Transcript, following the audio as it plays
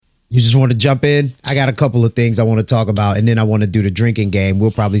You just want to jump in? I got a couple of things I want to talk about, and then I want to do the drinking game.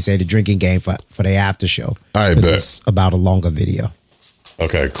 We'll probably say the drinking game for the after show. I bet. It's about a longer video.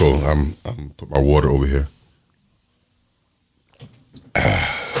 Okay, cool. I'm put my water over here.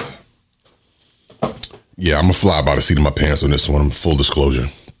 Yeah, I'm gonna fly by the seat of my pants on this one. Full disclosure.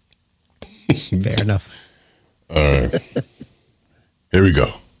 Fair enough. All right. Here we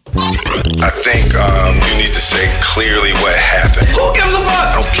go. I think you need to say clearly what happened. Who gives a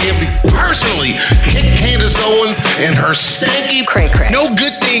fuck? I don't care if you personally hit Candace Owens and her stanky cray. No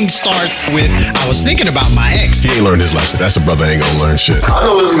good thing starts with, I was thinking about my ex. He ain't learned his lesson. That's a brother ain't gonna learn shit. I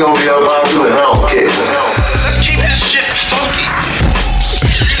know this is gonna be about you and I don't care. Let's keep this shit funky.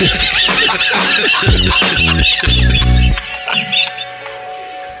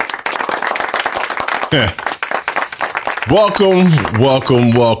 Welcome.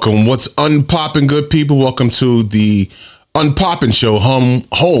 What's unpoppin', good people? Welcome to the Unpopin Show,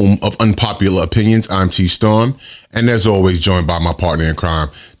 home of unpopular opinions. I'm T Storm, and as always, joined by my partner in crime,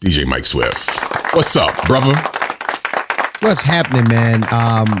 DJ Mike Swift. What's up, brother? What's happening, man?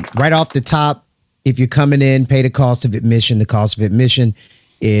 Right off the top, if you're coming in, pay the cost of admission. The cost of admission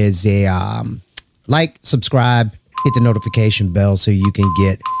is a like, subscribe, hit the notification bell so you can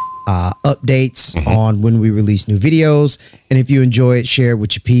get updates on when we release new videos. And if you enjoy it, share it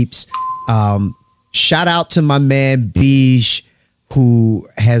with your peeps. Shout out to my man Beej, who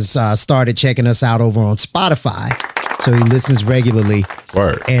has started checking us out over on Spotify. So he listens regularly.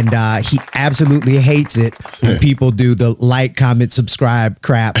 Word. And he absolutely hates it when people do the like, comment, subscribe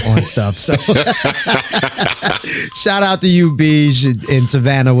crap on stuff. So shout out to you, Beej, in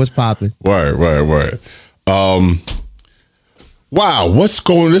Savannah. What's popping? Word. Wow, what's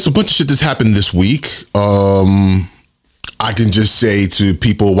going on? There's a bunch of shit that's happened this week. I can just say to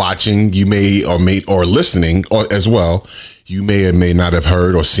people watching, you may or listening or as well, you may or may not have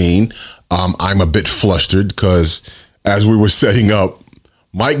heard or seen. I'm a bit flustered because as we were setting up,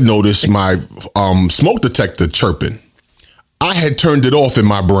 Mike noticed my smoke detector chirping. I had turned it off in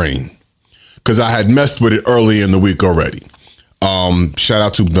my brain because I had messed with it early in the week already. Shout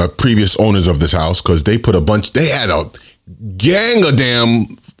out to the previous owners of this house because they had a gang of damn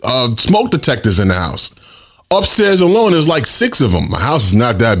smoke detectors in the house. Upstairs alone, there's like 6 of them. My house is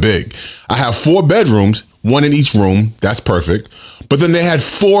not that big. I have 4 bedrooms, 1 in each room. That's perfect. But then they had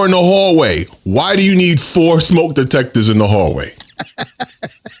 4 in the hallway. Why do you need 4 smoke detectors in the hallway?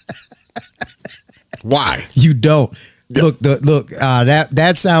 Why? You don't. Look,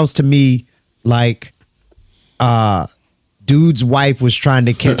 that sounds to me like dude's wife was trying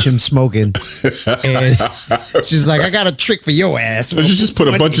to catch him smoking, and she's like, "I got a trick for your ass." So you just put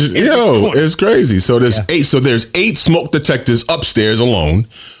a bunch of it's crazy. So there's 8. So there's 8 smoke detectors upstairs alone,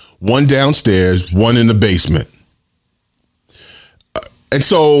 1 downstairs, 1 in the basement. And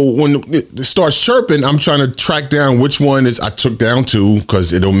so when it starts chirping, I'm trying to track down which one is. I took down 2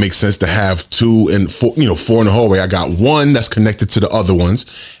 because it don't make sense to have 2 and 4. 4 in the hallway. I got 1 that's connected to the other ones,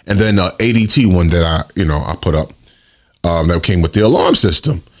 and then an ADT one that I put up. That came with the alarm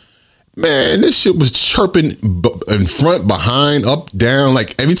system. Man, this shit was chirping in front, behind, up, down.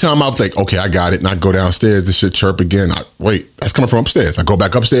 Like every time I was like, okay, I got it. And I go downstairs, this shit chirp again. Wait, that's coming from upstairs. I go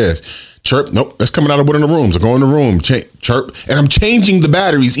back upstairs. Chirp. Nope, that's coming out of one of the rooms. I go in the room, chirp. And I'm changing the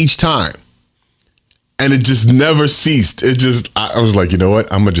batteries each time. And it just never ceased. I was like, you know what?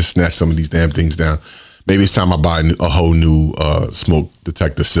 I'm going to just snatch some of these damn things down. Maybe it's time I buy a whole new smoke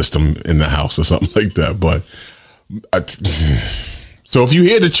detector system in the house or something like that. But so if you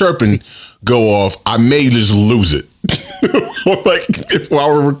hear the chirping go off, I may just lose it.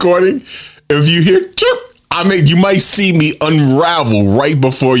 While we're recording, if you hear chirp, you might see me unravel right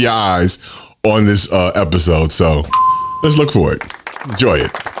before your eyes on this episode. So let's look for it. Enjoy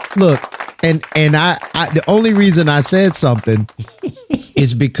it. Look, and I the only reason I said something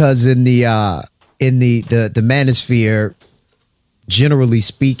is because in the manosphere, generally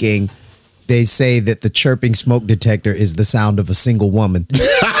speaking, they say that the chirping smoke detector is the sound of a single woman.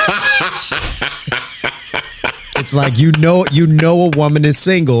 It's like, you know a woman is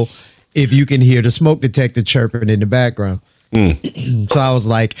single if you can hear the smoke detector chirping in the background. So I was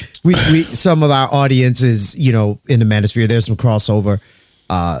like, we some of our audience is, in the manosphere, there's some crossover.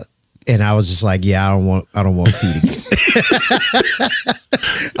 And I was just like, yeah, I don't want T to get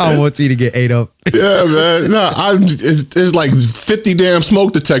I don't want T to get ate up. Yeah, man. No, it's like 50 damn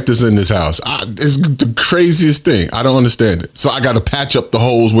smoke detectors in this house. It's the craziest thing. I don't understand it. So I got to patch up the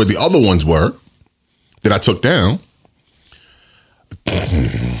holes where the other ones were that I took down.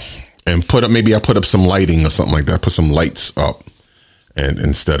 And I put up some lighting or something like that. Put some lights up. And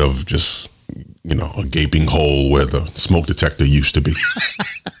instead of just, a gaping hole where the smoke detector used to be.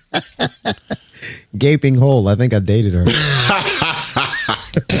 gaping hole. I think I dated her.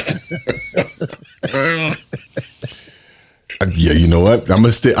 Yeah, you know what? I'm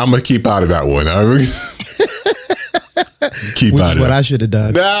gonna keep out of that one. Keep Which out is of what that. I should have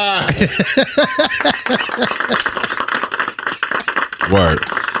done. Nah. Word.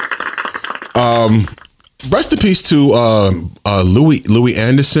 Rest in peace to Louis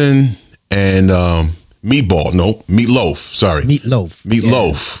Anderson and Meatloaf. Sorry, Meatloaf.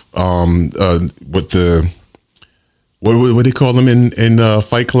 With the what they call him in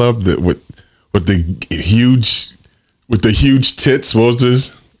Fight Club? With the huge tits. What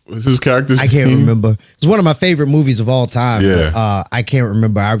was his character's I can't name? remember. It's one of my favorite movies of all time. Yeah. But, I can't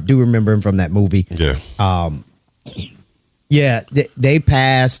remember. I do remember him from that movie. Yeah. Yeah, they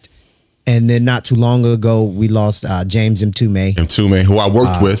passed, and then not too long ago we lost James Mtume. Mtume, who I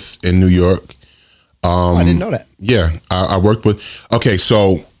worked with in New York. I didn't know that. Yeah, I worked with. Okay,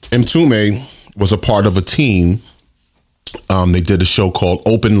 so Mtume was a part of a team. They did a show called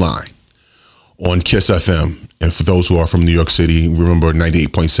Open Line on Kiss FM. And for those who are from New York City, remember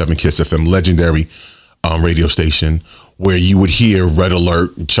 98.7 Kiss FM, legendary radio station, where you would hear Red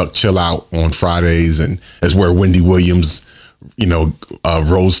Alert and Chuck Chill Out on Fridays. And that's where Wendy Williams,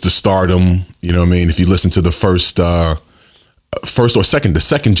 rose to stardom. You know what I mean? If you listen to the first or second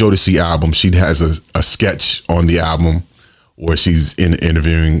Jodeci album, she has a sketch on the album where she's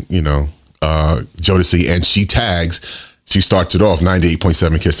interviewing, Jodeci, and she starts it off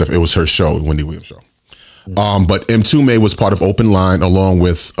 98.7 Kiss FM. It was her show, Wendy Williams show. But Mtume was part of Open Line along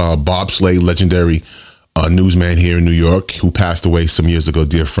with Bob Slade, legendary newsman here in New York, who passed away some years ago,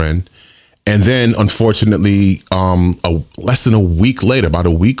 dear friend. And then, unfortunately, less than a week later, about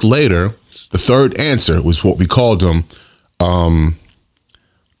a week later, the third answer was what we called him,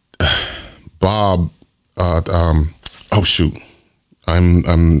 Bob. Oh shoot,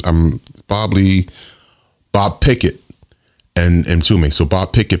 I'm Bob Pickett. And Mtume. So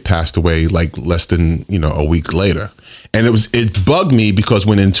Bob Pickett passed away like less than, a week later. And it bugged me because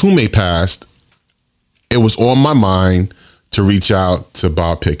when Mtume passed, it was on my mind to reach out to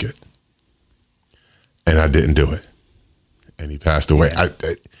Bob Pickett. And I didn't do it. And he passed away.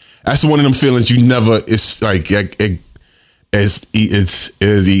 That's one of them feelings you never, it's like, it is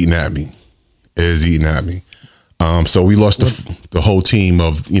eating at me. It is eating at me. So we lost the whole team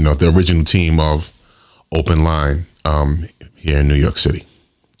of, the original team of Open Line here in New York City.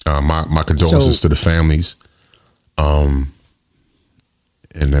 My condolences to the families and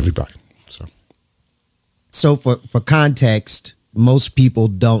everybody. So for context, most people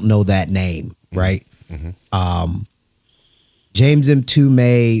don't know that name, right? Mm-hmm. James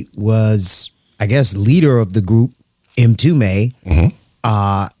Mtume was, I guess, leader of the group Mtume.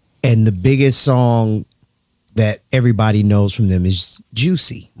 Mm-hmm. And the biggest song that everybody knows from them is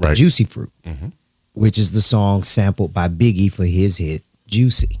Juicy, right. Juicy Fruit. Mm-hmm. Which is the song sampled by Biggie for his hit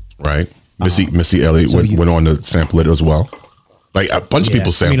Juicy. Right. Missy Elliott went on to sample it as well. Like a bunch of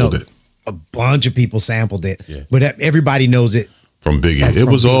people sampled it. A bunch of people sampled it. Yeah. But everybody knows it. From Biggie. It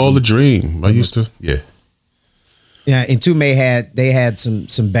was Biggie. All a dream. I used to, yeah. Yeah, and Mtume had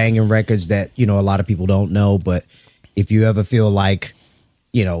some banging records that, a lot of people don't know, but if you ever feel like,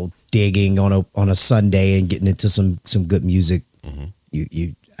 digging on a Sunday and getting into some good music, mm-hmm.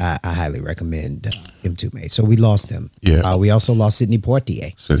 I highly recommend Mtume. So we lost him. Yeah. We also lost Sidney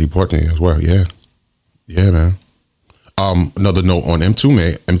Poitier. Sidney Poitier as well. Yeah. Yeah, man. Another note on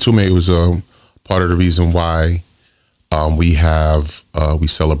Mtume. Mtume was part of the reason why we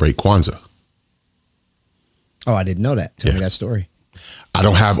celebrate Kwanzaa. Oh, I didn't know that. Tell me that story. I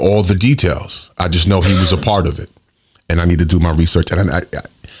don't have all the details. I just know he was a part of it, and I need to do my research. And I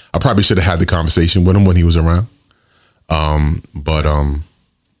probably should have had the conversation with him when he was around. But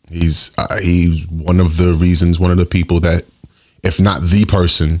he's one of the people that, if not the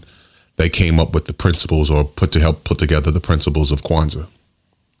person, that came up with the principles or help put together the principles of Kwanzaa.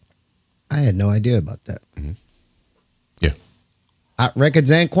 I had no idea about that. Mm-hmm. Yeah. Hot Records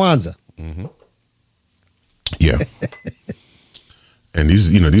and Kwanzaa. Mm-hmm. Yeah. And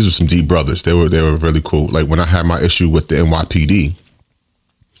these were some deep brothers. They were really cool. Like when I had my issue with the NYPD,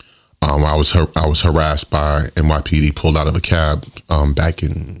 I was harassed by NYPD, pulled out of a cab back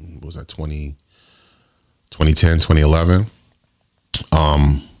in, what was that, 2010, 2011.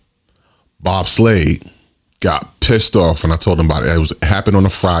 Bob Slade got pissed off when I told him about it. It happened on a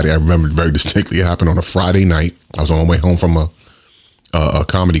Friday. I remember very distinctly. It happened on a Friday night. I was on my way home from a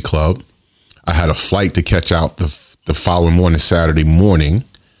comedy club. I had a flight to catch out the following morning, Saturday morning,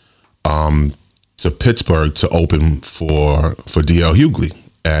 to Pittsburgh to open for D.L. Hughley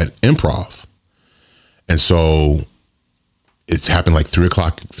at Improv. And so It's happened like 3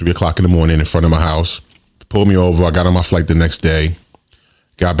 o'clock in the morning in front of my house. Pulled me over. I got on my flight the next day.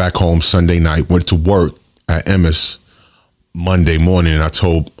 Got back home Sunday night. Went to work at Emmis Monday morning, and I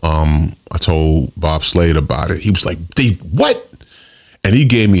told Bob Slade about it. He was like, what? And he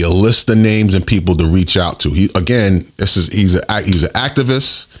gave me a list of names and people to reach out to. He's an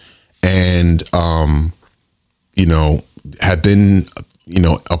activist, and had been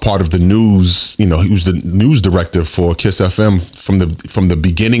a part of the news. He was the news director for Kiss FM from the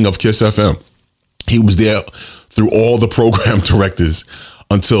beginning of Kiss FM. He was there through all the program directors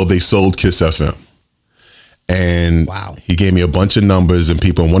until they sold Kiss FM. And wow. He gave me a bunch of numbers and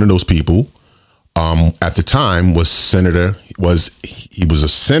people. And one of those people at the time was Senator,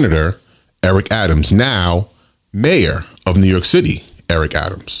 Eric Adams, now mayor of New York City, Eric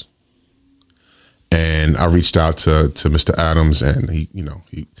Adams. And I reached out to Mr. Adams, and he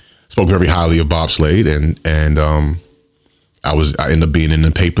spoke very highly of Bob Slade, and I ended up being in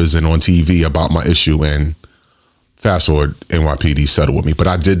the papers and on TV about my issue, and fast forward, NYPD settled with me. But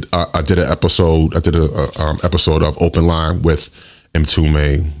I did an episode of Open Line with M.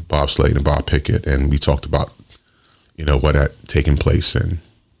 Tume, Bob Slade, and Bob Pickett, and we talked about what had taken place, and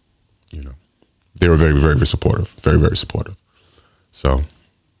they were very, very supportive, very, very supportive. So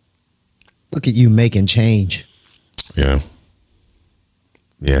look at you making change. Yeah.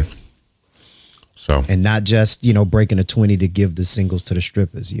 So, and not just breaking a 20 to give the singles to the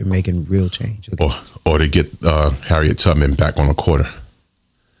strippers. You're making real change. Or to get Harriet Tubman back on a quarter.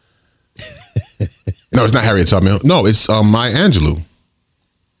 No, it's not Harriet Tubman. No, it's Maya Angelou.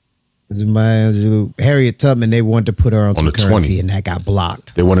 It's Maya Angelou. Harriet Tubman. They wanted to put her on some currency, 20. And that got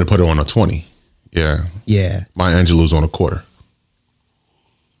blocked. They wanted to put her on a 20. Yeah. Maya Angelou's on a quarter.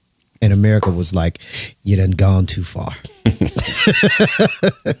 And America was like, you done gone too far.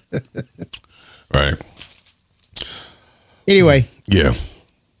 Right. Anyway. Yeah.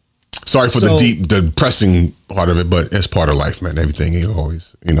 Sorry for the depressing part of it, but it's part of life, man. Everything you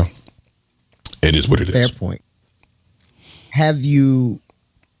always, it is what it is. Fair point. Have you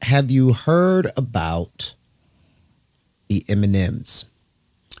heard about the M&Ms?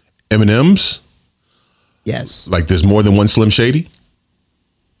 M&Ms? Yes. Like there's more than one Slim Shady?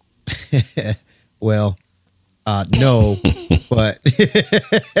 Well, no, but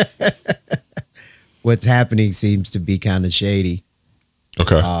what's happening seems to be kind of shady.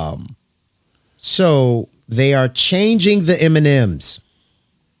 Okay. So they are changing the M&Ms,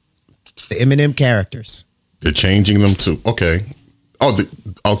 the M&M characters. They're changing them to okay.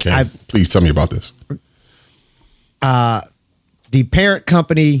 Okay. Please tell me about this. The parent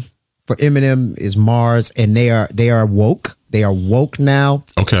company for M&M is Mars, and they are woke. They are woke now.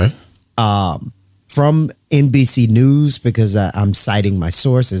 Okay. From NBC News, because I'm citing my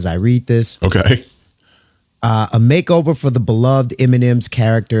source as I read this. Okay. A makeover for the beloved M&M's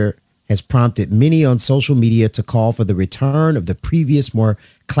character has prompted many on social media to call for the return of the previous, more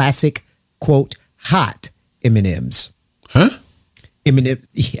classic, quote, hot M&M's. Huh?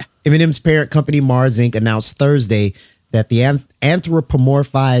 M&M's parent company, Mars Inc., announced Thursday that the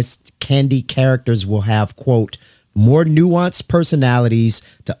anthropomorphized candy characters will have, quote, more nuanced personalities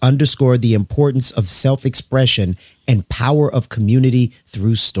to underscore the importance of self-expression and power of community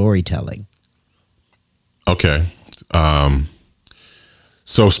through storytelling. Okay.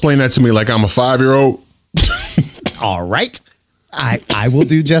 So explain that to me like I'm a 5-year-old. All right. I will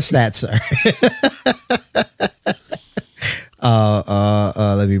do just that, sir.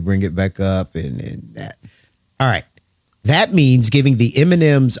 Let me bring it back up and that. All right. That means giving the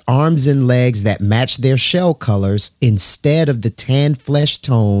M&Ms arms and legs that match their shell colors instead of the tan flesh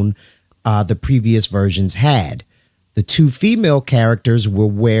tone the previous versions had. The two female characters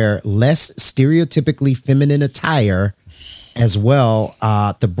will wear less stereotypically feminine attire as well.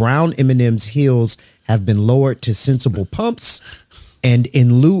 The brown M&M's heels have been lowered to sensible pumps. And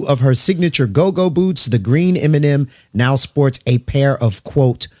in lieu of her signature go-go boots, the green M&M now sports a pair of,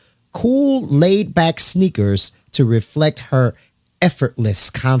 quote, cool, laid-back sneakers to reflect her effortless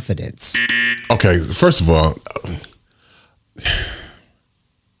confidence. Okay, first of all,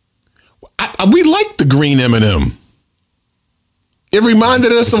 we like the green M&M. It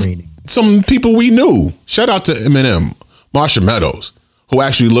reminded us of some people we knew. Shout out to M&M, Marsha Meadows, who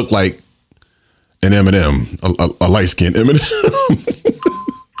actually looked like an M&M, a light-skinned M&M.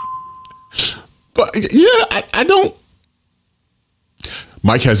 But yeah, I don't.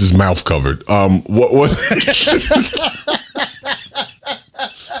 Mike has his mouth covered. What?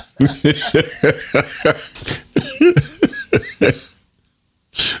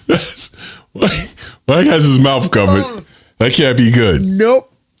 Mike has his mouth covered. That can't be good.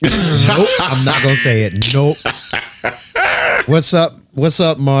 Nope. I'm not gonna say it. Nope. What's up? What's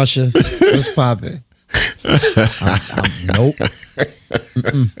up, Marsha? What's poppin'? Nope.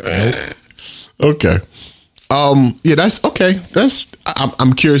 Nope. Okay. Yeah, that's okay.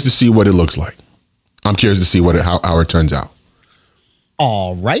 I'm curious to see what it looks like. I'm curious to see how it turns out.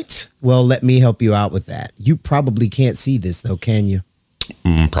 All right. Well, let me help you out with that. You probably can't see this though, can you?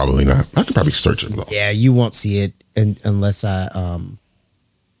 Probably not. I could probably search it though. Yeah, you won't see it unless I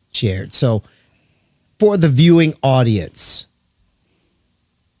shared. So for the viewing audience.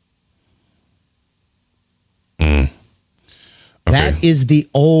 Okay. That is the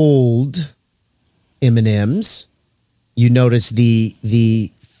old M&Ms. You notice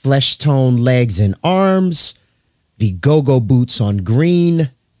the flesh tone legs and arms, the go-go boots on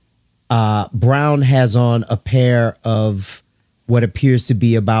green. Brown has on a pair of what appears to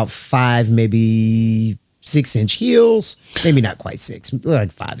be about 5, maybe 6-inch heels. Maybe not quite 6, like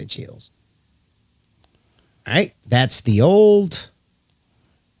 5-inch heels. All right, that's the old.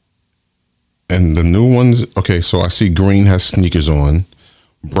 And the new ones, okay, so I see green has sneakers on.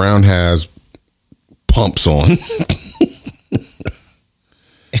 Brown has pumps on.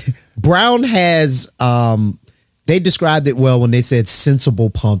 Brown has, they described it well when they said sensible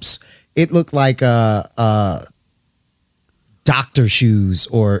pumps. It looked like doctor shoes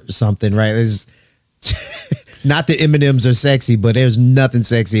or something, right? It's not that M&Ms are sexy, but there's nothing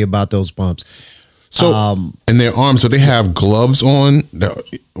sexy about those pumps. So, and their arms, so they have gloves on.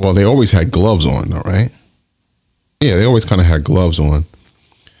 Well, they always had gloves on, though, right? Yeah, they always kind of had gloves on.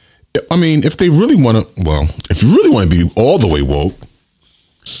 I mean, if they really want to, well, if you really want to be all the way woke,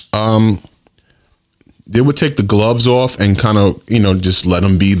 they would take the gloves off and kind of, just let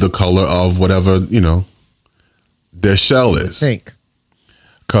them be the color of whatever, their shell is. Think.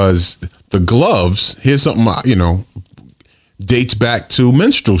 Because the gloves, here's something, dates back to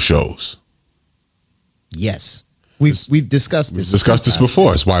minstrel shows. Yes. We've discussed this. We've discussed this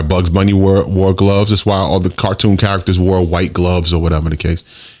before. It's why Bugs Bunny wore gloves. It's why all the cartoon characters wore white gloves or whatever the case.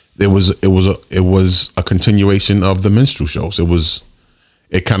 It was a continuation of the minstrel shows.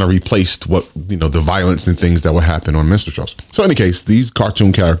 It kind of replaced the violence and things that would happen on minstrel shows. So in any case, these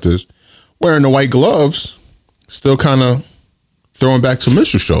cartoon characters wearing the white gloves still kind of throwing back to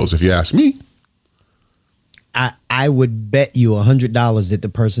minstrel shows, if you ask me. I would bet you $100 that the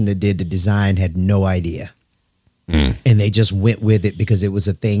person that did the design had no idea. And they just went with it because it was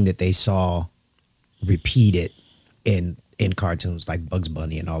a thing that they saw repeated in cartoons like Bugs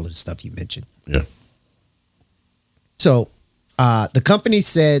Bunny and all of the stuff you mentioned. Yeah. So the company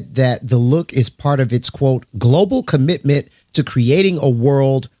said that the look is part of its, quote, global commitment to creating a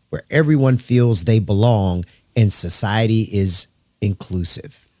world where everyone feels they belong and society is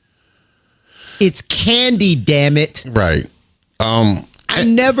inclusive. It's candy, damn it. Right. I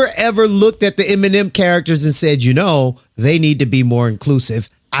never ever looked at the M&M characters and said, they need to be more inclusive.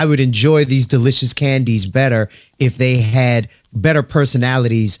 I would enjoy these delicious candies better if they had better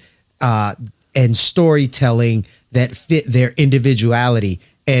personalities and storytelling that fit their individuality.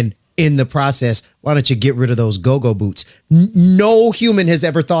 And in the process, why don't you get rid of those go-go boots? No human has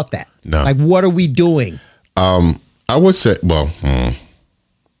ever thought that. No. Like, what are we doing? I would say,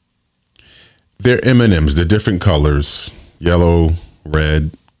 they're M&Ms. They're different colors. Yellow,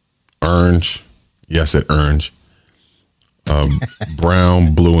 red, orange. Yes, at orange.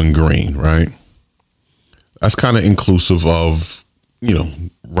 Brown, blue, and green, right? That's kind of inclusive of,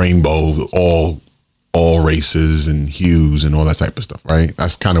 rainbow, all races and hues and all that type of stuff, right?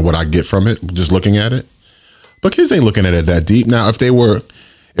 That's kind of what I get from it, just looking at it. But kids ain't looking at it that deep. Now, if they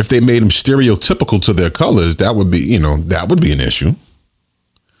made them stereotypical to their colors, that would be an issue.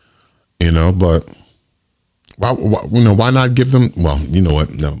 But why not give them? Well, you know what?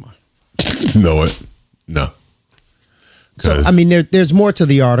 Never mind. You know what? No. So, I mean, there's more to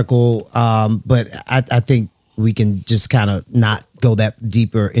the article, but I think we can just kind of not go that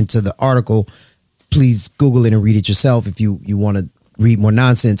deeper into the article. Please Google it and read it yourself if you want to read more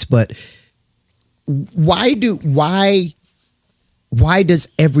nonsense. But why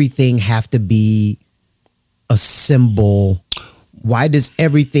does everything have to be a symbol? Why does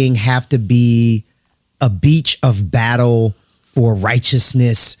everything have to be a beach of battle for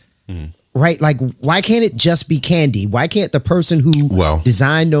righteousness? Right? Like, why can't it just be candy? Why can't the person who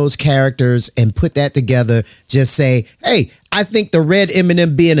designed those characters and put that together just say, hey, I think the red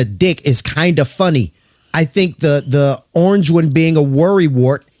M&M being a dick is kind of funny. I think the orange one being a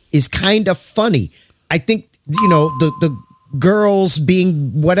worrywart is kind of funny. I think, the girls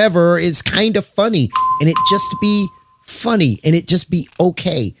being whatever is kind of funny, and it just be funny and it just be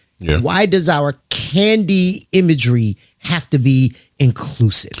okay. Yeah. Why does our candy imagery have to be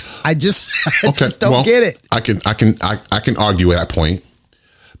inclusive? I just don't get it. I can argue that point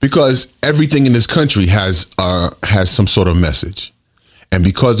because everything in this country has some sort of message, and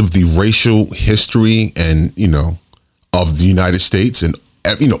because of the racial history and of the United States and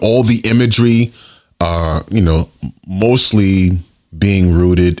all the imagery, mostly being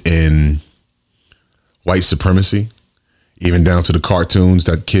rooted in white supremacy, even down to the cartoons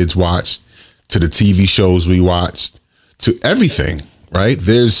that kids watched, to the TV shows we watched, to everything, right?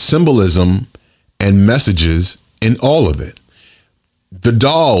 There's symbolism and messages in all of it. The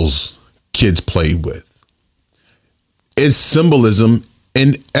dolls kids played with, it's symbolism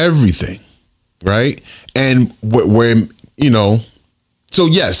in everything, right? And where so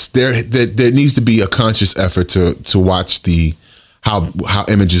yes, there needs to be a conscious effort to watch how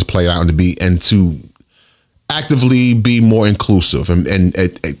images play out and to actively be more inclusive and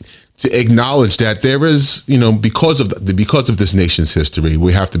to acknowledge that there is, because of this nation's history,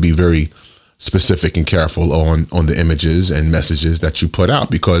 we have to be very specific and careful on the images and messages that you put out,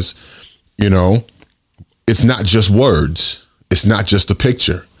 because it's not just words, it's not just a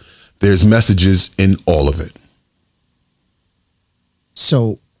picture. There's messages in all of it.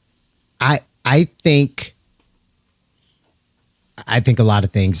 So I think a lot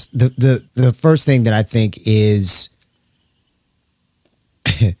of things. The first thing that I think is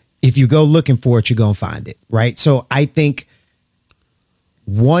if you go looking for it, you're going to find it, right? So I think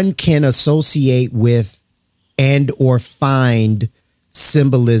one can associate with and or find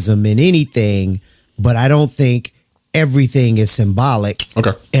symbolism in anything, but I don't think everything is symbolic.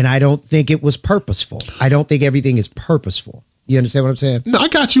 Okay. And I don't think it was purposeful. I don't think everything is purposeful. You understand what I'm saying? No, I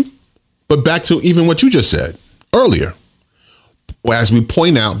got you. But back to even what you just said earlier, as we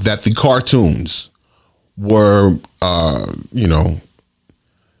point out that the cartoons were,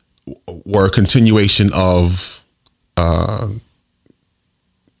 were a continuation of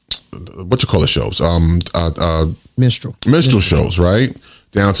what you call the shows, minstrel shows, right?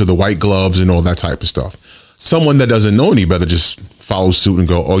 Down to the white gloves and all that type of stuff. Someone that doesn't know any better just follows suit and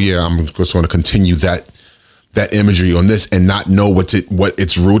go, oh yeah, I'm just going to continue that imagery on this and not know what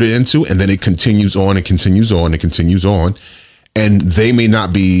it's rooted into, and then it continues on and continues on and continues on, and they may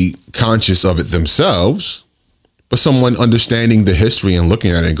not be conscious of it themselves, but someone understanding the history and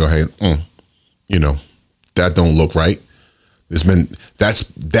looking at it and go, hey, that don't look right.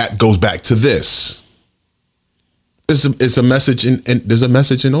 That goes back to this. It's a message and there's a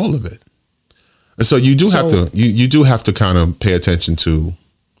message in all of it, and so you do have to kind of pay attention to,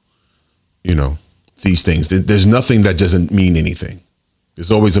 these things. There's nothing that doesn't mean anything.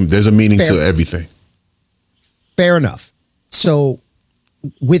 There's always a meaning to everything. Fair enough. So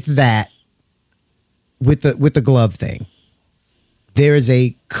with that, with the glove thing, there is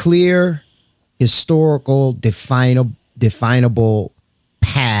a clear historical definable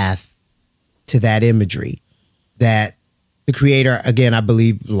path to that imagery that the creator, again, I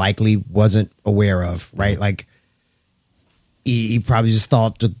believe likely wasn't aware of, right? Like he probably just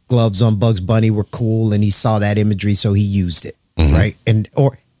thought the gloves on Bugs Bunny were cool and he saw that imagery, so he used it, right?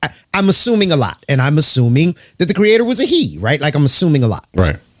 I'm assuming a lot, and I'm assuming that the creator was a he, right? Like I'm assuming a lot.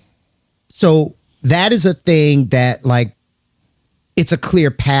 Right. So that is a thing that, like, it's a clear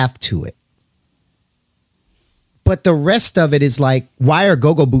path to it. But the rest of it is like, why are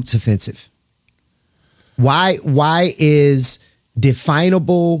go-go boots offensive? Why is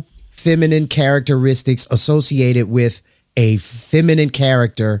definable feminine characteristics associated with a feminine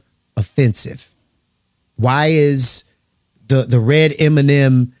character offensive? Why is the red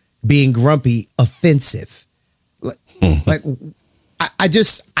M&M being grumpy offensive? Like,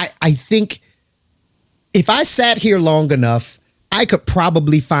 I think if I sat here long enough, I could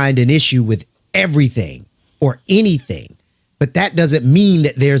probably find an issue with everything or anything, but that doesn't mean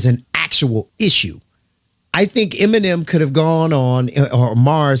that there's an actual issue. I think Eminem could have gone on, or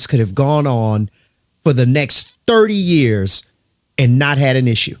Mars could have gone on for the next 30 years and not had an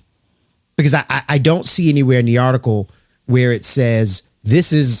issue, because I don't see anywhere in the article where it says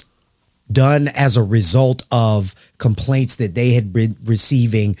this is done as a result of complaints that they had been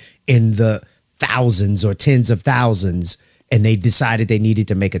receiving in the thousands or tens of thousands, and they decided they needed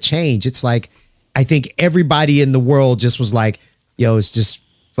to make a change. It's like, I think everybody in the world just was like, yo, it's just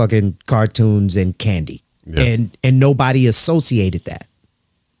fucking cartoons and candy. Yeah. And nobody associated that.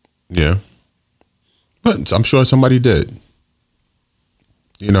 Yeah. But I'm sure somebody did.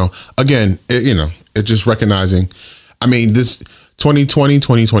 Again, it's just recognizing, I mean, this 2020,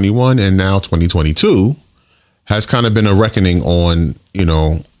 2021, and now 2022 has kind of been a reckoning on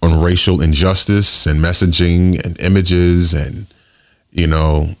racial injustice and messaging and images and,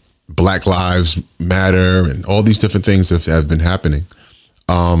 Black Lives Matter and all these different things have been happening.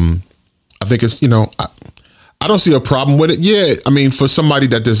 I think it's, I don't see a problem with it. Yeah, I mean, for somebody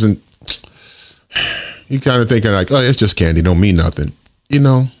that doesn't, you kind of thinking like, oh, it's just candy, don't mean nothing.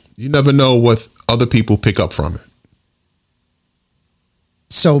 You never know what other people pick up from it.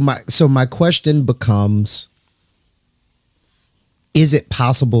 So my question becomes, is it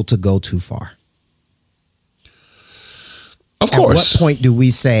possible to go too far? Of course. At what point do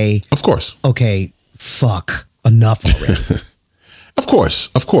we say, of course, okay, fuck, enough already? Of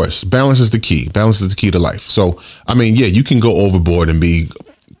course. Balance is the key. Balance is the key to life. So, I mean, yeah, you can go overboard and be,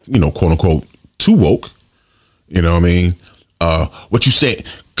 quote unquote, too woke. You know what I mean? What you say,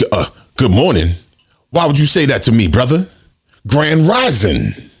 good morning. Why would you say that to me, brother? Grand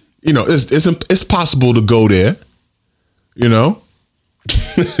Rising. It's possible to go there,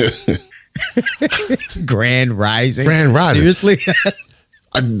 Grand Rising? Grand Rising. Seriously?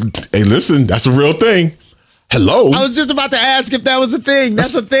 Hey, listen, that's a real thing. Hello. I was just about to ask if that was a thing.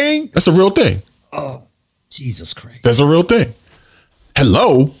 That's a thing? That's a real thing. Oh, Jesus Christ. That's a real thing.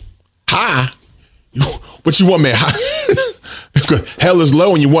 Hello. Hi. What you want me high? Hell is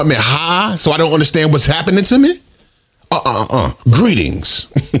low and you want me high so I don't understand what's happening to me? Greetings.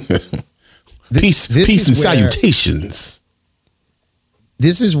 Peace and salutations.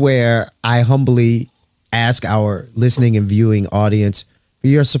 This is where I humbly ask our listening and viewing audience for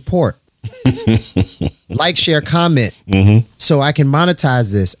your support. Like, share, comment, so I can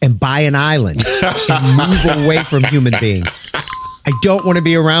monetize this and buy an island and move away from human beings. I don't want to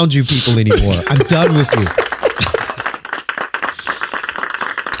be around you people anymore. I'm done with you.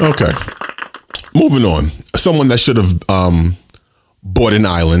 Okay. Moving on. Someone that should have bought an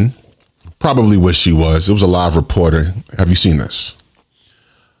island, probably where she was. It was a live reporter. Have you seen this?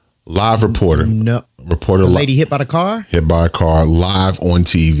 Live reporter. No. Reporter. The lady hit by the car? Hit by a car live on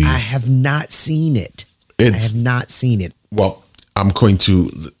TV. I have not seen it. I have not seen it. Well, I'm going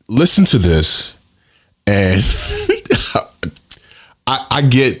to listen to this, and I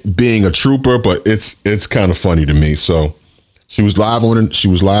get being a trooper, but it's kind of funny to me. So she was live on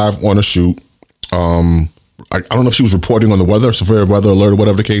a shoot. I don't know if she was reporting on the weather, severe weather alert or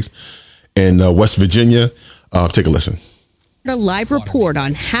whatever the case, in West Virginia. Take a listen. A live report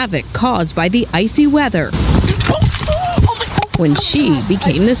on havoc caused by the icy weather when she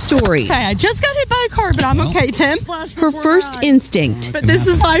became the story. Okay, I just got hit by a car, but I'm okay, Tim. Her first instinct. But this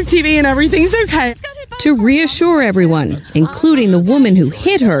is live TV and everything's okay. To reassure everyone, including the woman who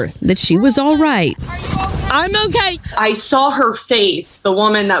hit her, that she was all right. I'm okay. I saw her face, the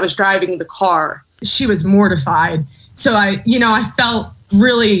woman that was driving the car. She was mortified. So I felt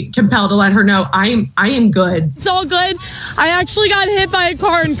really compelled to let her know I am good. It's all good. I actually got hit by a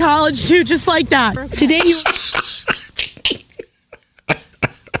car in college too, just like that. Today,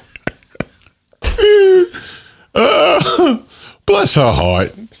 Bless her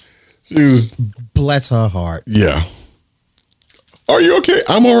heart. Bless her heart. Yeah. Are you okay?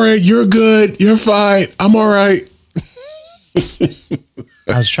 I'm all right. You're good. You're fine. I'm all right.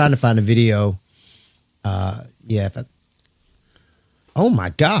 I was trying to find a video. Oh my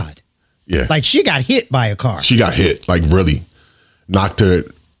God. Yeah. Like, she got hit by a car. She got hit, like really knocked her.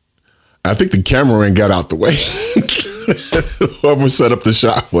 I think the cameraman got out the way. Whoever set up the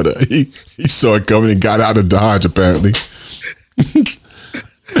shot with her, he saw it coming and got out of Dodge, apparently.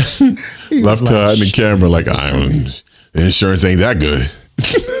 Left her in the camera like, the insurance ain't that good.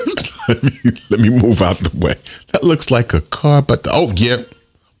 let me move out the way. That looks like a car, but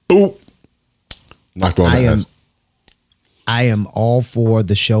boop. Knocked on the head. I am all for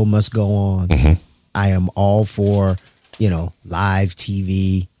the show must go on. Mm-hmm. I am all for, live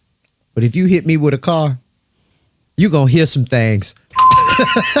TV. But if you hit me with a car, you're going to hear some things.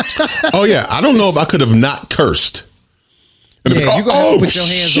 Oh, yeah. I don't know if I could have not cursed. Yeah, you're going to put your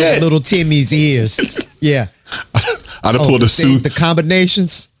hands on little Timmy's ears. Yeah. I'd have pulled the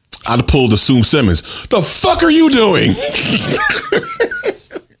combinations. I'd have pulled a Sue Simmons. The fuck are you doing?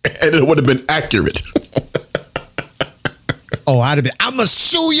 And it would have been accurate. Oh, I'd have been, I'm going to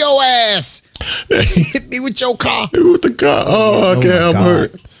sue your ass. Hit me with your car. Hit me with the car. Oh, okay, I'm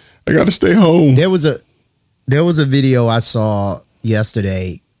hurt. I got to stay home. There was a video I saw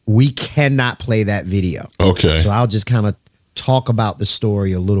yesterday. We cannot play that video. Okay. So I'll just kind of talk about the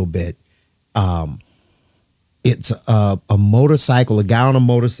story a little bit. It's a motorcycle, a guy on a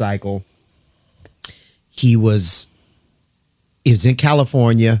motorcycle. He was in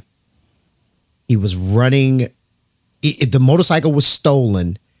California. He was running. The motorcycle was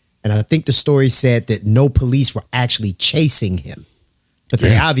stolen. And I think the story said that no police were actually chasing him. But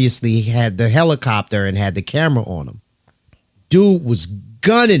they obviously had the helicopter and had the camera on him. Dude was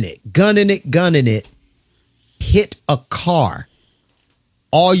gunning it, hit a car.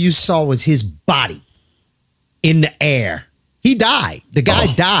 All you saw was his body in the air. He died. The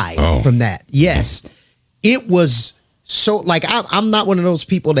guy died from that. Yes. It was so like I'm not one of those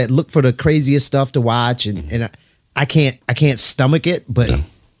people that look for the craziest stuff to watch, and I can't stomach it. But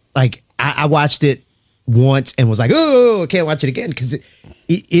like I watched it once and was like, oh, I can't watch it again because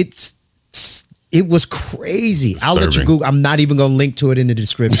it was crazy. I'll let you Google. I'm not even going to link to it in the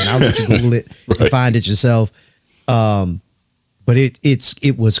description. I'll let you Google it and find it yourself. But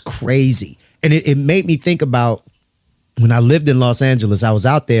it was crazy, and it made me think about when I lived in Los Angeles. I was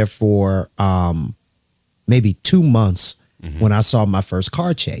out there for maybe 2 months when I saw my first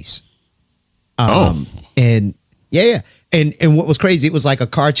car chase. And and what was crazy, it was like a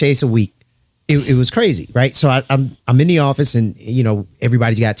car chase a week. It was crazy, right? So I'm in the office, and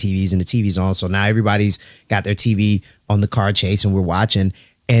everybody's got TVs, and the TV's on. So now everybody's got their TV on the car chase, and we're watching.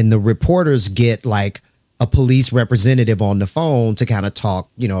 And the reporters get like a police representative on the phone to kind of talk,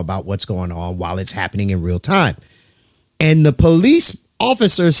 about what's going on while it's happening in real time. And the police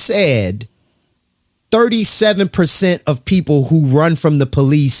officer said 37% of people who run from the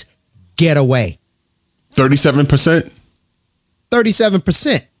police get away. 37%?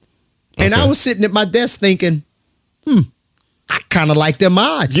 37%. And I was sitting at my desk thinking, I kind of like them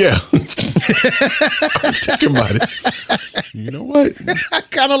odds. Yeah. I'm thinking about it. You know what? I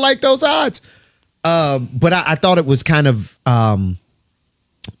kind of like those odds. But I thought it was kind of,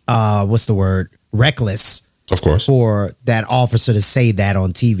 what's the word? Reckless. Of course. For that officer to say that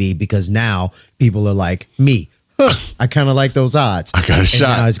on TV, because now people are like, me, I kind of like those odds. I got a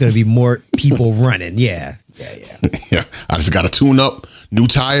shot. Now it's going to be more people running. Yeah. Yeah. I just got to tune up. New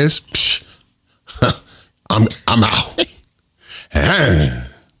tires. Psh, I'm out.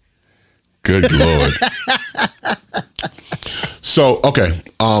 Good Lord. So, okay.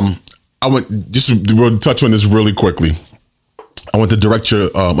 We'll touch on this really quickly. I want to direct your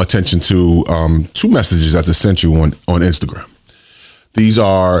attention to 2 messages that I sent you on Instagram. These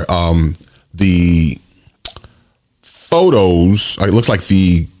are the photos. It looks like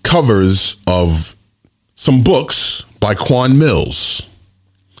the covers of some books by Quan Mills.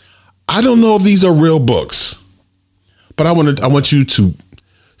 I don't know if these are real books, but I want you to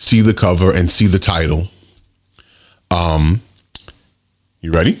see the cover and see the title.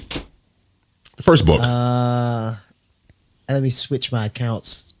 You ready? The first book. Let me switch my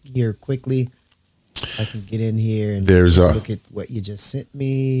accounts here quickly. I can get in here and look at what you just sent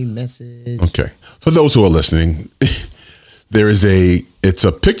me. Message. Okay. For those who are listening, it's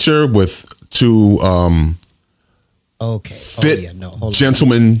a picture with 2 fit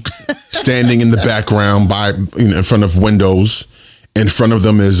gentlemen standing in the background in front of windows. In front of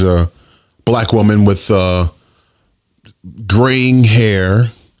them is a black woman with graying hair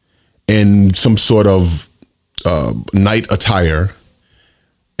and some sort of night attire,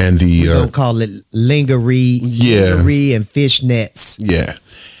 and we don't call it lingerie and fishnets. Yeah,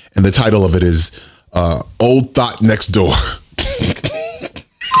 and the title of it is "Old Thought Next Door."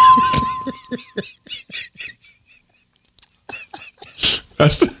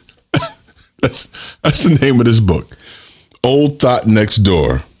 That's the name of this book. Old Thought Next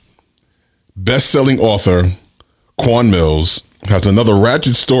Door. Best-selling author Quan Mills has another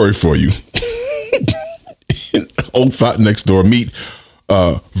ratchet story for you. Old Thought Next Door. Meet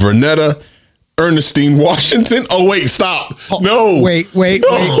Vernetta Ernestine Washington. Oh, wait, stop. No. Wait.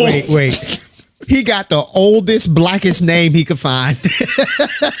 He got the oldest, blackest name he could find.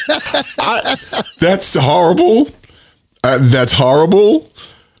 That's horrible. That's horrible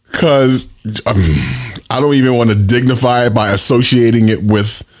because I don't even want to dignify it by associating it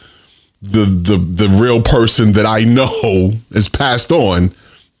with the real person that I know is passed on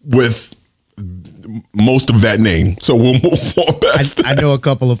with most of that name. So we'll move on past I know a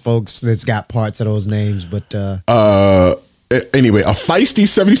couple of folks that's got parts of those names, but anyway, a feisty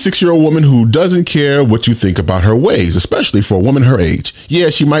 76-year-old woman who doesn't care what you think about her ways, especially for a woman her age. Yeah,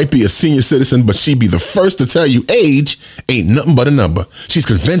 she might be a senior citizen, but she'd be the first to tell you age ain't nothing but a number. She's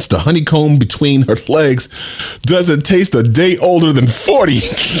convinced the honeycomb between her legs doesn't taste a day older than 40.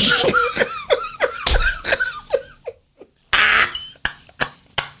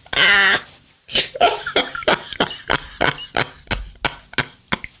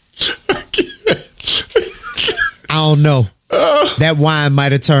 I don't know. That wine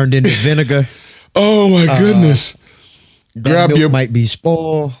might have turned into vinegar. Oh my goodness! Grab your might be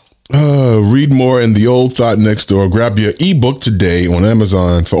spoiled. Read more in The Old Thought Next Door. Grab your ebook today on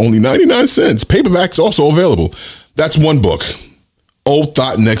Amazon for only 99 cents. Paperback's also available. That's one book. Old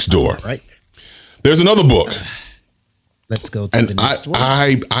Thought Next Door. Right. There's another book. Let's go to the next one.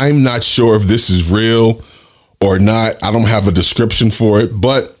 I'm not sure if this is real or not. I don't have a description for it,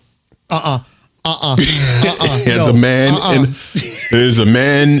 but there's a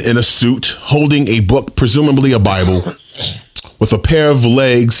man in a suit holding a book, presumably a Bible, with a pair of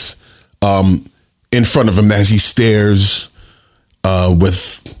legs in front of him as he stares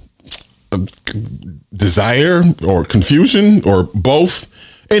with desire or confusion or both.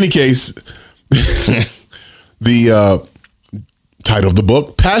 Any case, the title of the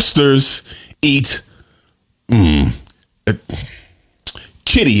book: Pastors Eat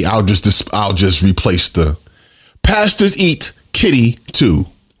Kitty. I'll just replace the Pastors Eat Kitty too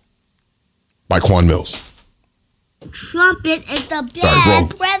by Quan Mills. Trumpet is the bad Sorry,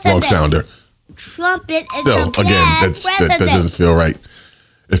 wrong sounder. Trumpet is Still, the again, bad that doesn't feel right.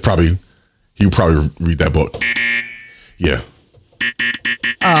 It's probably he would probably read that book. Yeah.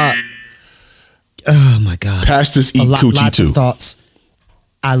 Oh my God. Pastors Eat Coochie lots too. Of thoughts.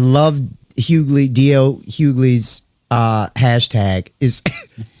 I love D.L. Hughley's hashtag is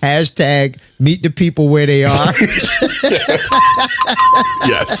hashtag meet the people where they are.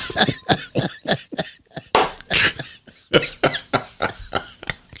 Yes.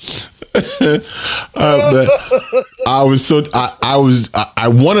 I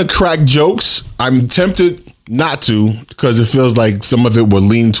want to crack jokes. I'm tempted not to because it feels like some of it will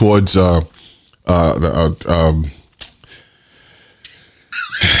lean towards Oh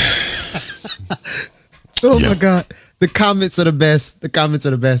my God. The comments are the best.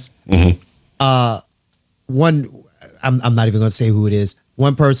 Mm-hmm. One, I'm not even going to say who it is.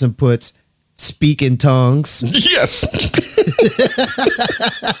 One person puts speak in tongues. Yes.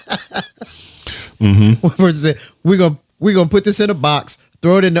 Mm-hmm. One person said, we're going to put this in a box,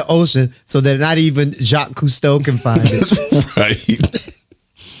 throw it in the ocean so that not even Jacques Cousteau can find it. Right.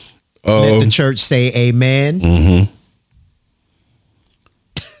 Let the church say amen. Mm-hmm.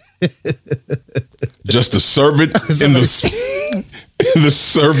 Just a servant in the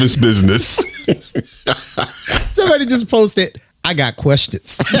service business. Somebody just posted, I got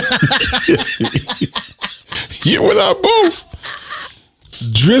questions. You and I both.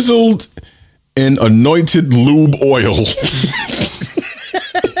 Drizzled in anointed lube oil.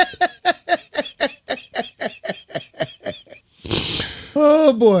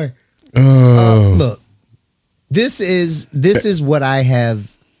 Oh boy. Look, this is what I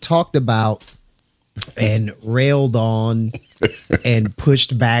have talked about and railed on and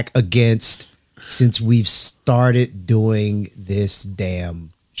pushed back against since we've started doing this damn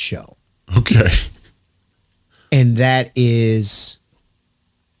show. Okay. And that is,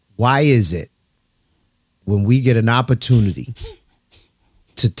 why is it when we get an opportunity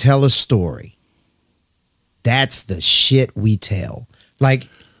to tell a story, that's the shit we tell? Like,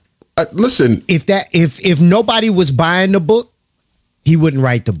 listen, if nobody was buying the book, he wouldn't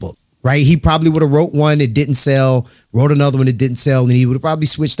write the book, right? He probably would have wrote one that didn't sell, wrote another one that didn't sell, and he would have probably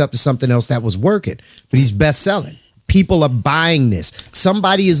switched up to something else that was working. But he's best selling. People are buying this.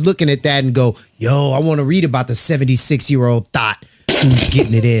 Somebody is looking at that and go, yo, I want to read about the 76-year-old thought who's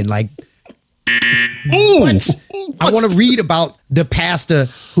getting it in. Like, what? I want to read about the pastor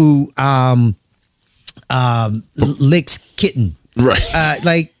who licks kitten.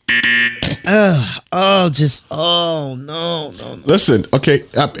 right. No. Listen, okay.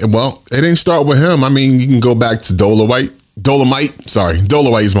 Well, it didn't start with him. I mean, you can go back to Dolomite. Dolomite is my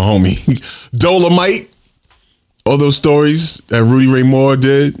homie. Dolomite. All those stories that Rudy Ray Moore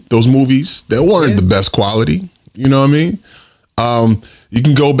did, those movies, they weren't the best quality. You know what I mean? You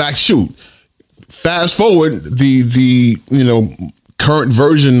can go back, fast forward, the current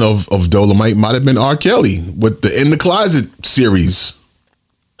version of Dolomite might have been R. Kelly with the In the Closet series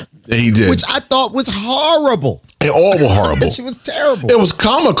that he did. Which I thought was horrible. They all were horrible. She was terrible. It was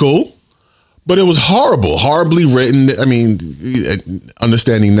comical, but it was horrible, horribly written. I mean,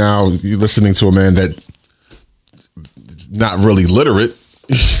 understanding now, you're listening to a man that not really literate.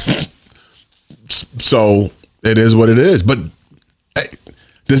 So it is what it is. But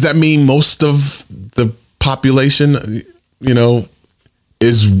does that mean most of the population,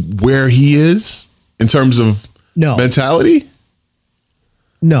 is where he is in terms of mentality?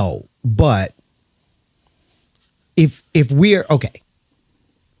 No, but if we're okay,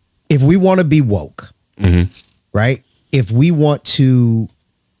 if we want to be woke, right? If we want to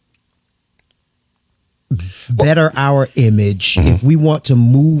better our image, if we want to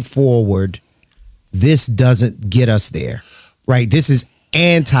move forward, this doesn't get us there, right? This is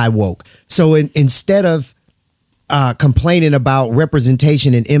anti-woke. So instead of complaining about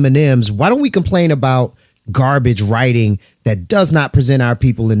representation in M&Ms, why don't we complain about garbage writing that does not present our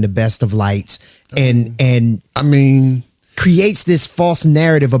people in the best of lights? And I mean, creates this false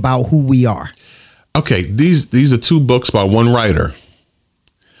narrative about who we are. Okay, these are 2 books by one writer.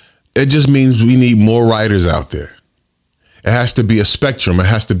 It just means we need more writers out there. It has to be a spectrum. It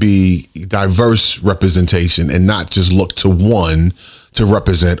has to be diverse representation and not just look to one to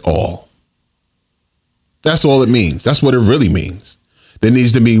represent all. That's all it means. That's what it really means. There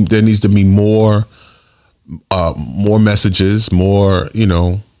needs to be more messages, more,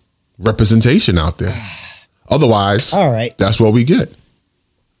 representation out there. Otherwise, all right, that's what we get.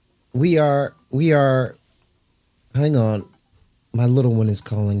 We are. Hang on, my little one is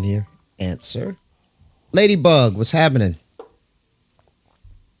calling here. Answer, Ladybug. What's happening?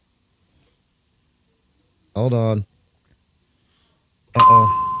 Hold on.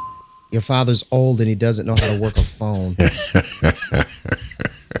 Your father's old and he doesn't know how to work a phone.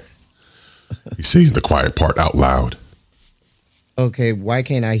 He sees the quiet part out loud. Okay, why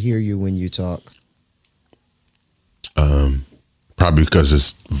can't I hear you when you talk? Probably because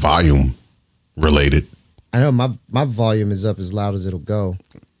it's volume related. I know my volume is up as loud as it'll go.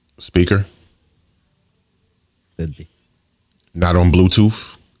 Speaker? Could be. Not on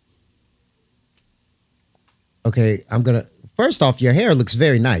Bluetooth? Okay, first off, your hair looks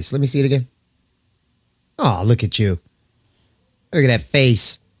very nice. Let me see it again. Oh, look at you. Look at that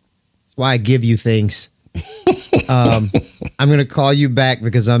face. That's why I give you things. I'm gonna call you back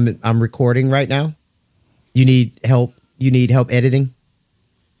because I'm recording right now. You need help. You need help editing.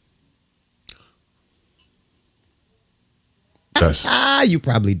 You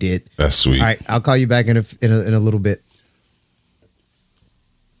probably did. That's sweet. All right, I'll call you back in a little bit.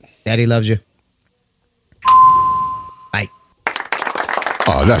 Daddy loves you. Bye.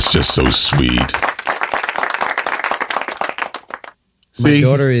 Oh, that's just so sweet. My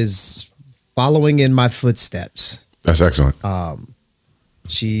daughter is following in my footsteps. That's excellent.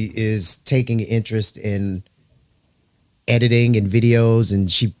 She is taking interest in editing and videos,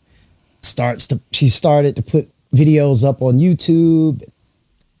 and she started to put videos up on YouTube.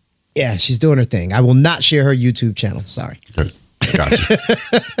 Yeah, she's doing her thing. I will not share her YouTube channel. Sorry. Good. Gotcha.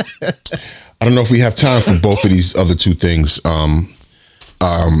 I don't know if we have time for both of these other 2 things. Or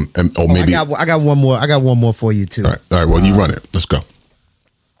maybe I got one more. I got one more for you too. All right. Well, you run it. Let's go.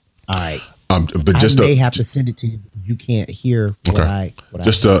 All right. But just I may have to send it to you. You can't hear what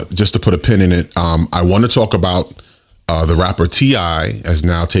just to put a pin in it. I want to talk about the rapper T.I. has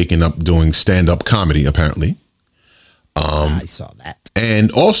now taken up doing stand-up comedy. Apparently, I saw that. And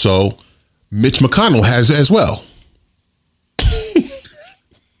also, Mitch McConnell has as well.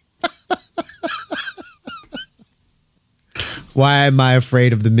 Why am I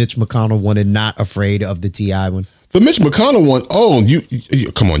afraid of the Mitch McConnell one and not afraid of the T.I. one? The Mitch McConnell one. Oh, you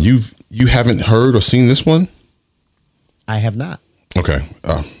come on. You haven't heard or seen this one? I have not. Okay.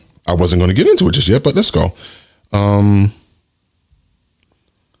 I wasn't going to get into it just yet, but let's go.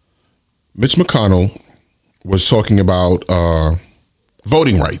 Mitch McConnell was talking about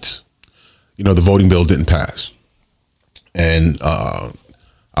voting rights. The voting bill didn't pass. And our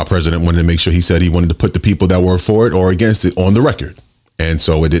president wanted to make sure, he said he wanted to put the people that were for it or against it on the record. And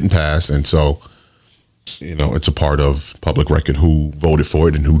so it didn't pass. And so, it's a part of public record who voted for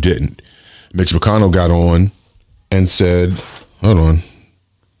it and who didn't. Mitch McConnell got on and said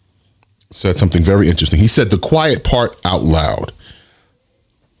something very interesting. He said the quiet part out loud.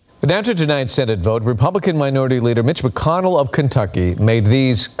 But now to tonight's Senate vote, Republican Minority Leader Mitch McConnell of Kentucky made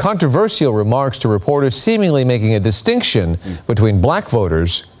these controversial remarks to reporters, seemingly making a distinction between black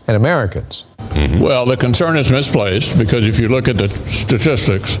voters and Americans. Well, the concern is misplaced because if you look at the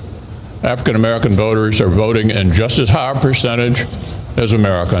statistics, African American voters are voting in just as high a percentage as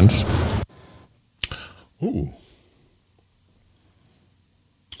Americans. Ooh.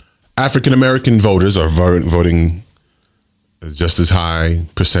 African American voters are voting just as high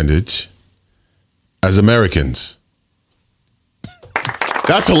percentage as Americans.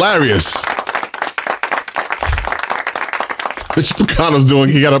 That's hilarious. Mitch McConnell's doing.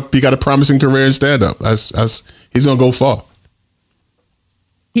 He got a promising career in stand up. He's gonna go far.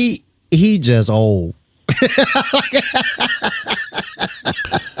 He just old.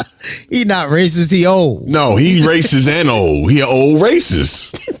 He not racist. He old. No, he racist and old. He an old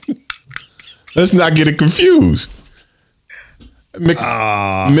racist. Let's not get it confused. Mitch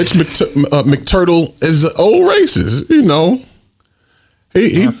McTurtle is an old racist.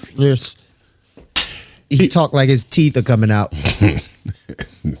 He talked like his teeth are coming out.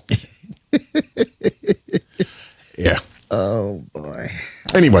 Yeah. Oh boy.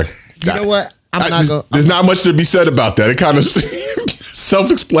 Anyway, you know what? There's not much to be said about that. It kind of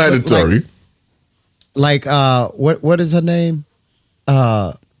self-explanatory. What is her name?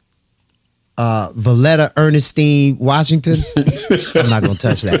 Valletta Ernestine Washington. I'm not gonna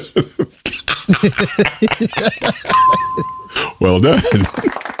touch that. Well done.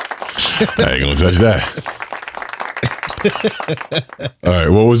 I ain't gonna touch that. All right,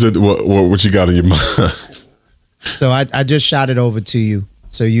 what was it? What you got in your mind? So I just shot it over to you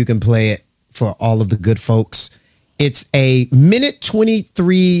so you can play it for all of the good folks. It's a minute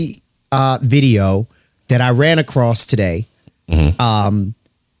 23 video that I ran across today,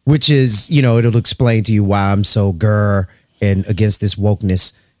 which is, it'll explain to you why I'm so grr and against this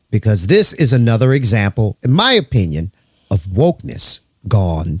wokeness, because this is another example, in my opinion, of wokeness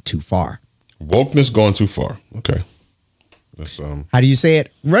gone too far. Wokeness gone too far. Okay. That's, How do you say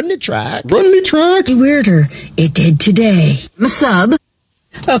it? Run the track. Run the track. Weirder. It did today. I'm a sub.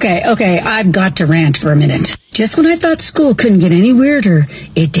 Okay, I've got to rant for a minute. Just when I thought school couldn't get any weirder,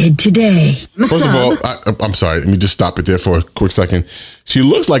 it did today. I'm a First sub. of all, I'm sorry. Let me just stop it there for a quick second. She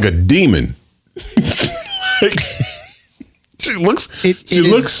looks like a demon. She looks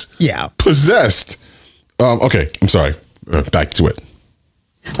possessed. Okay, I'm sorry. Back to it.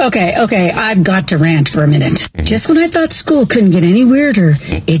 Okay, I've got to rant for a minute. Just when I thought school couldn't get any weirder,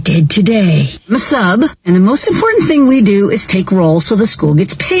 it did today. I'm a sub, and the most important thing we do is take rolls so the school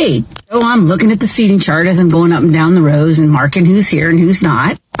gets paid. So I'm looking at the seating chart as I'm going up and down the rows and marking who's here and who's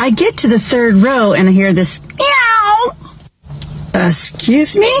not. I get to the third row and I hear this meow.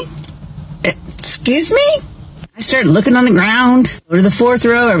 Excuse me? Excuse me? I start looking on the ground. Go to the fourth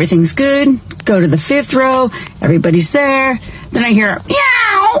row, everything's good. Go to the fifth row, everybody's there. Then I hear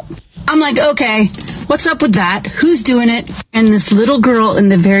meow. I'm like, okay, what's up with that? Who's doing it? And this little girl in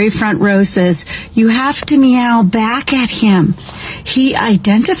the very front row says, you have to meow back at him. He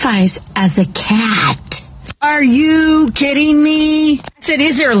identifies as a cat. Are you kidding me? I said,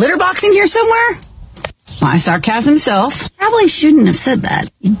 is there a litter box in here somewhere? My sarcasm self probably shouldn't have said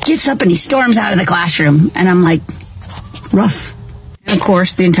that. He gets up and he storms out of the classroom. And I'm like, rough. And of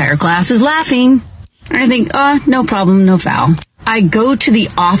course, the entire class is laughing. And I think, no problem, no foul. I go to the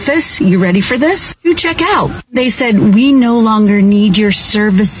office. You ready for this? To check out. They said, we no longer need your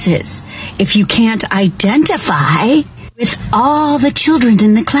services if you can't identify with all the children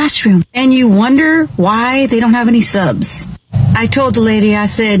in the classroom. And you wonder why they don't have any subs. I told the lady, I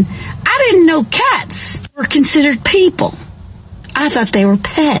said, I didn't know cats were considered people. I thought they were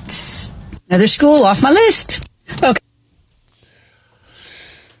pets. Another school off my list. Okay.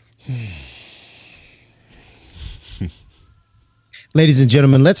 Ladies and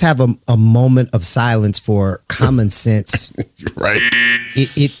gentlemen, let's have a moment of silence for common sense. Right.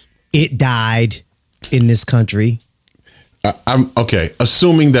 It died in this country. I'm okay.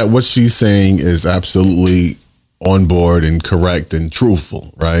 Assuming that what she's saying is absolutely on board and correct and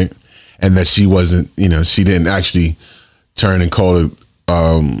truthful, right? And that she wasn't, she didn't actually turn and call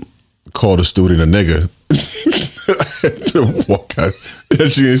the student a nigga.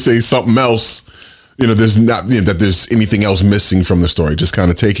 She didn't say something else. There's not that there's anything else missing from the story. Just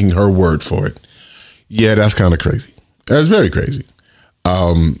kind of taking her word for it. Yeah, that's kind of crazy. That's very crazy.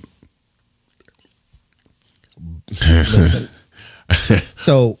 Listen.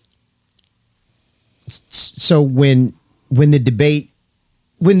 So when the debate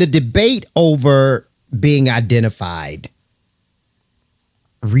over being identified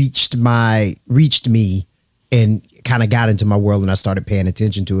reached me and kind of got into my world and I started paying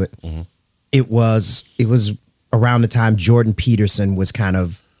attention to it. Mm-hmm. It was around the time Jordan Peterson was kind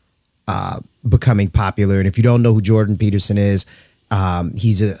of becoming popular. And if you don't know who Jordan Peterson is,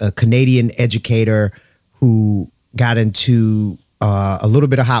 he's a Canadian educator who got into a little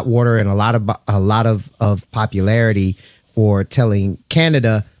bit of hot water and a lot of popularity for telling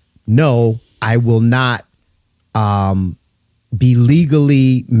Canada, no, I will not be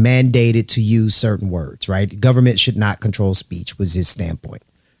legally mandated to use certain words, right? Government should not control speech was his standpoint.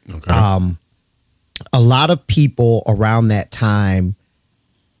 Okay. A lot of people around that time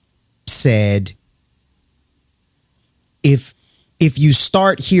said, if you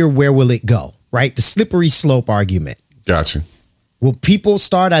start here, where will it go? Right? The slippery slope argument. Gotcha. Will people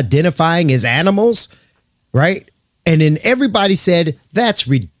start identifying as animals? Right? And then everybody said, that's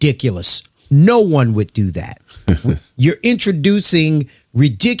ridiculous. No one would do that. You're introducing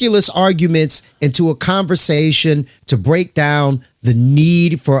ridiculous arguments into a conversation to break down the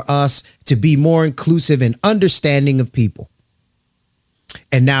need for us to be more inclusive and understanding of people.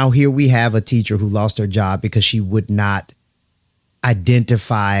 And now here we have a teacher who lost her job because she would not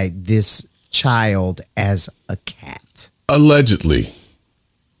identify this child as a cat. Allegedly.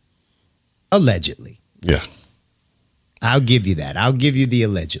 Yeah. I'll give you that. I'll give you the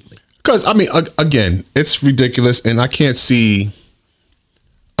allegedly. Because, again, it's ridiculous, and I can't see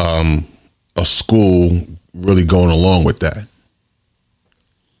a school really going along with that.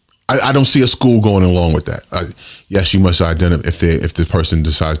 I don't see a school going along with that. Yes, you must identify if the person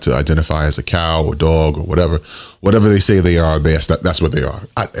decides to identify as a cow or dog or whatever they say they are. That's what they are.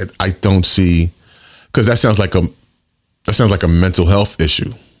 I don't see, because that sounds like a mental health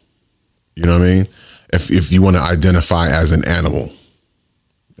issue. You know what I mean? If you want to identify as an animal,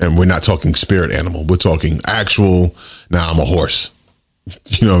 and we're not talking spirit animal, we're talking actual. Now I'm a horse.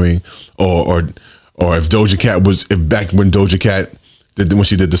 You know what I mean? Or if Doja Cat if back when Doja Cat when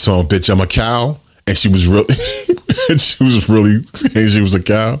she did the song "Bitch I'm a Cow" and she was really saying she was a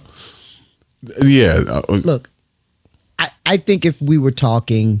cow. Yeah. Look, I think if we were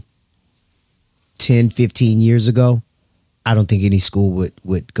talking 10, 15 years ago, I don't think any school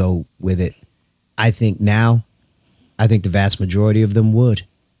would go with it. I think the vast majority of them would.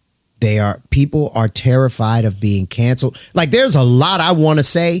 People are terrified of being canceled. Like, there's a lot I want to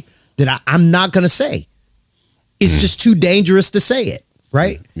say that I'm not going to say. It's just too dangerous to say it,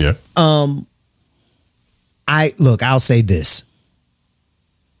 right? Yeah. I'll say this.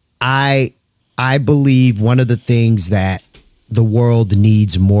 I believe one of the things that the world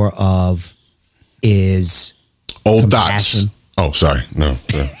needs more of is old compassion. thoughts. Oh, sorry. No.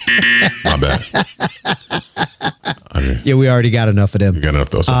 My bad. Yeah, we already got enough of them. You got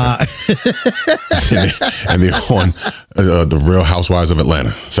enough of those. And they're on the Real Housewives of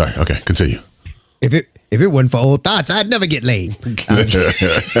Atlanta. Sorry. Okay, continue. If it wasn't for old thoughts, I'd never get laid.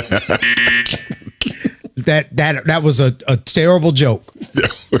 That was a terrible joke.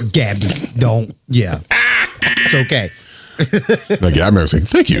 Gabby, don't. Yeah, it's okay. Like, yeah, I remember saying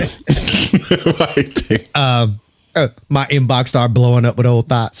thank you. My inbox started blowing up with old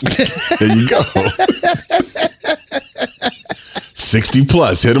thoughts. There you go. 60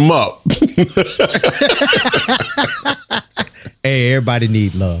 plus, hit them up. Hey, everybody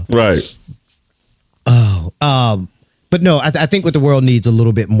need love, right? But no, I think what the world needs a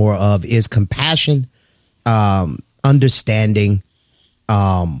little bit more of is compassion, understanding.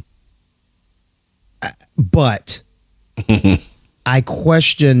 But I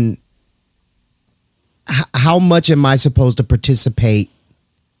question how much am I supposed to participate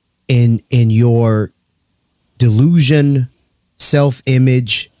in your delusion,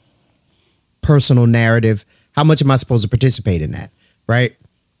 self-image, personal narrative? How much am I supposed to participate in that? Right?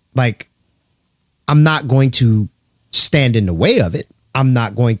 Like, I'm not going to stand in the way of it. I'm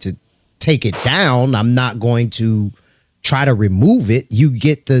not going to take it down. I'm not going to try to remove it. You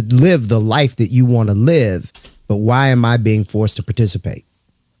get to live the life that you want to live. But why am I being forced to participate?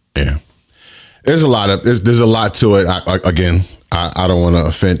 Yeah. There's a lot to it. I don't want to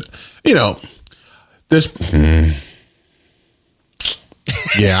offend. You know, this.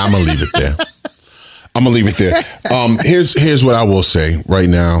 Yeah, I'm gonna leave it there. Here's what I will say right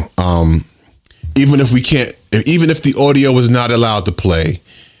now. Even if the audio is not allowed to play,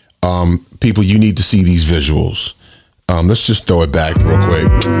 people, you need to see these visuals. Let's just throw it back real quick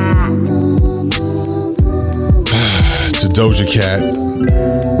to Doja Cat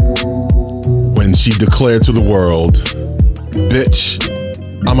when she declared to the world, "Bitch,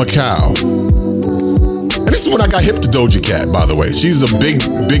 I'm a cow." And this is when I got hip to Doja Cat, by the way. She's a big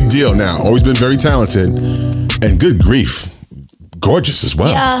deal now. Always been very talented, and good grief, gorgeous as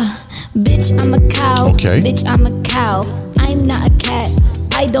well. Yeah, bitch, I'm a cow. Okay. Bitch, I'm a cow. I'm not a cat.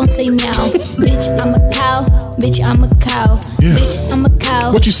 I don't say meow. Bitch, I'm a cow. Bitch, I'm a cow. Yeah. Bitch, I'm a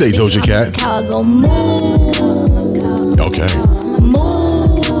cow. What you say, Bitch, Doja Cat? I'm a cow. I go moo. Okay.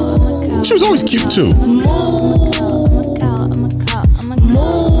 Moo. She was always cute too. Moo. I'm a cow. I'm a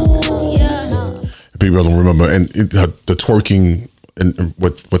moo. Yeah. People don't remember, and the twerking and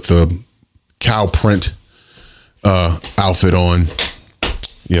with the cow print outfit on.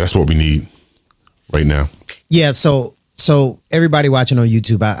 Yeah, that's what we need right now. Yeah, so everybody watching on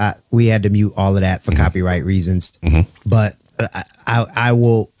YouTube, we had to mute all of that for copyright reasons. But I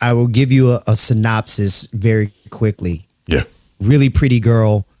will give you a synopsis very quickly. Yeah. Really pretty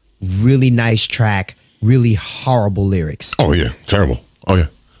girl, really nice track, really horrible lyrics. Oh yeah, terrible. Oh yeah.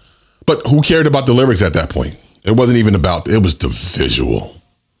 But who cared about the lyrics at that point? It wasn't even about. It was the visual.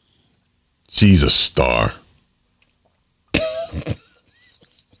 She's a star.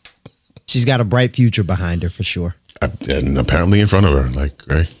 She's got a bright future behind her for sure. And apparently in front of her. Like,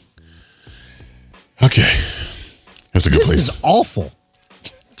 right? Okay. That's a good place. This is awful.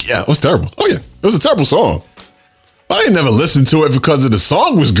 Yeah, it was terrible. Oh, yeah. It was a terrible song. I didn't never listen to it because the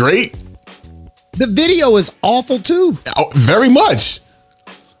song was great. The video is awful too. Oh, very much.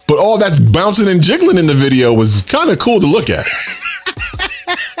 But all that bouncing and jiggling in the video was kind of cool to look at.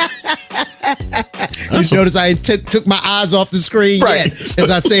 You notice I took my eyes off the screen Right. yet as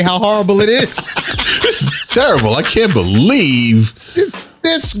I say how horrible it is. This is terrible. I can't believe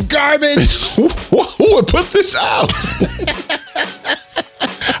this garbage. Who would put this out?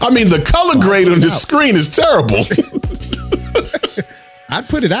 I mean, the color grade on the screen is terrible. I'd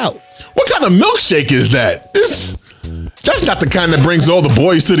put it out. What kind of milkshake is that? That's not the kind that brings all the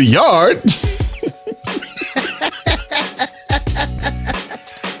boys to the yard.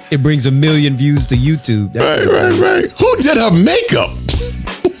 It brings 1 million views to YouTube. Right. Who did her makeup?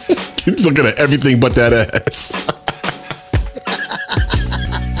 He's looking at everything but that ass.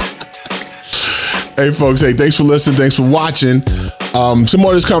 Hey, folks. Hey, thanks for listening. Thanks for watching. Some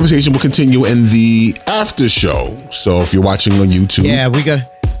more of this conversation will continue in the after show. So if you're watching on YouTube, yeah, we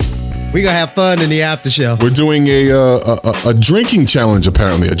gonna have fun in the after show. We're doing a drinking challenge,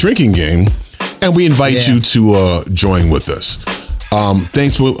 apparently a drinking game, and we invite you to join with us.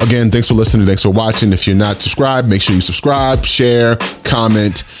 Thanks for listening. Thanks for watching. If you're not subscribed, make sure you subscribe, share,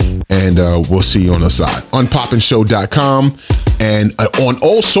 comment, and we'll see you on the side. Unpopinshow.com and on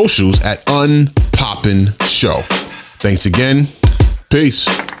all socials at Unpopin Show. Thanks again. Peace.